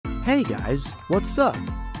Hey guys, what's up?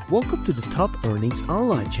 Welcome to the Top Earnings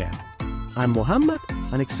online channel. I'm Mohammed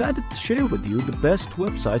and excited to share with you the best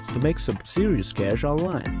websites to make some serious cash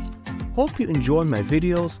online. Hope you enjoy my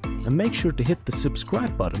videos and make sure to hit the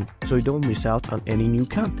subscribe button so you don't miss out on any new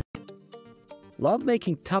content. Love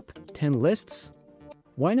making top 10 lists?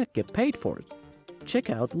 Why not get paid for it?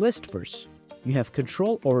 Check out Listverse. You have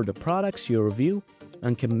control over the products you review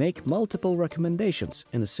and can make multiple recommendations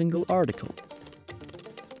in a single article.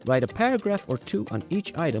 Write a paragraph or two on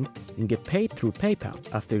each item and get paid through PayPal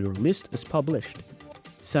after your list is published.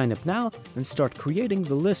 Sign up now and start creating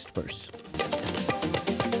the Listverse.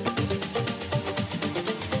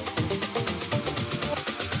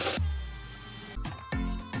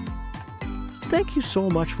 Thank you so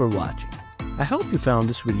much for watching. I hope you found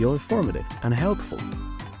this video informative and helpful.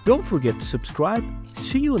 Don't forget to subscribe.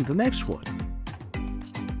 See you in the next one.